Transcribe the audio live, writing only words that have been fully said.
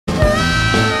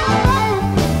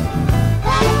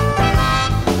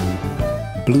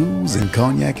Blues and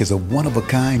Cognac is a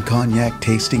one-of-a-kind cognac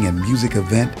tasting and music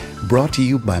event brought to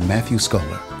you by Matthew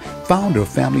Skoller, founder of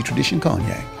Family Tradition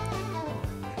Cognac.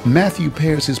 Matthew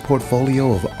pairs his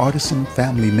portfolio of artisan,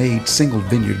 family-made, single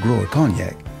vineyard grower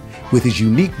cognac with his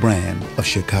unique brand of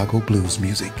Chicago blues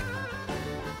music.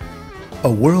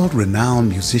 A world-renowned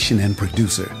musician and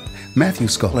producer, Matthew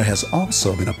Skoller has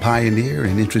also been a pioneer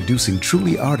in introducing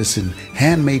truly artisan,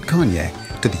 handmade cognac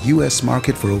to the U.S.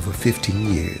 market for over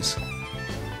 15 years.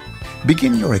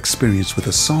 Begin your experience with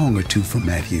a song or two from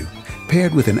Matthew,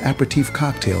 paired with an aperitif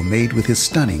cocktail made with his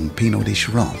stunning Pineau de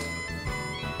Charentes.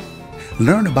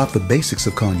 Learn about the basics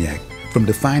of cognac, from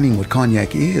defining what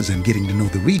cognac is and getting to know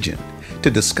the region, to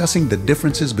discussing the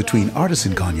differences between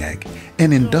artisan cognac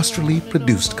and industrially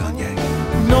produced cognac.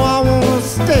 No, I wanna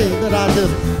stay, but I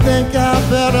just think I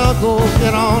better go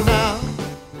get on now.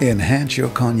 Enhance your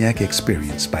cognac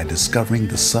experience by discovering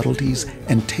the subtleties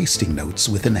and tasting notes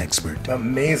with an expert.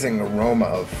 Amazing aroma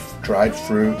of dried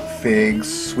fruit, figs,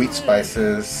 sweet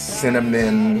spices,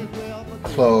 cinnamon,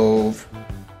 clove.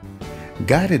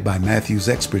 Guided by Matthew's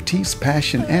expertise,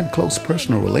 passion, and close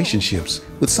personal relationships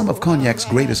with some of Cognac's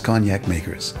greatest cognac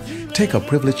makers, take a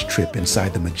privileged trip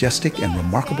inside the majestic and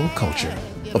remarkable culture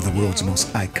of the world's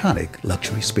most iconic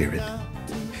luxury spirit.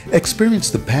 Experience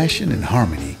the passion and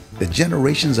harmony that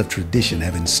generations of tradition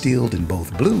have instilled in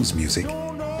both blues music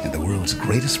and the world's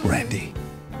greatest brandy.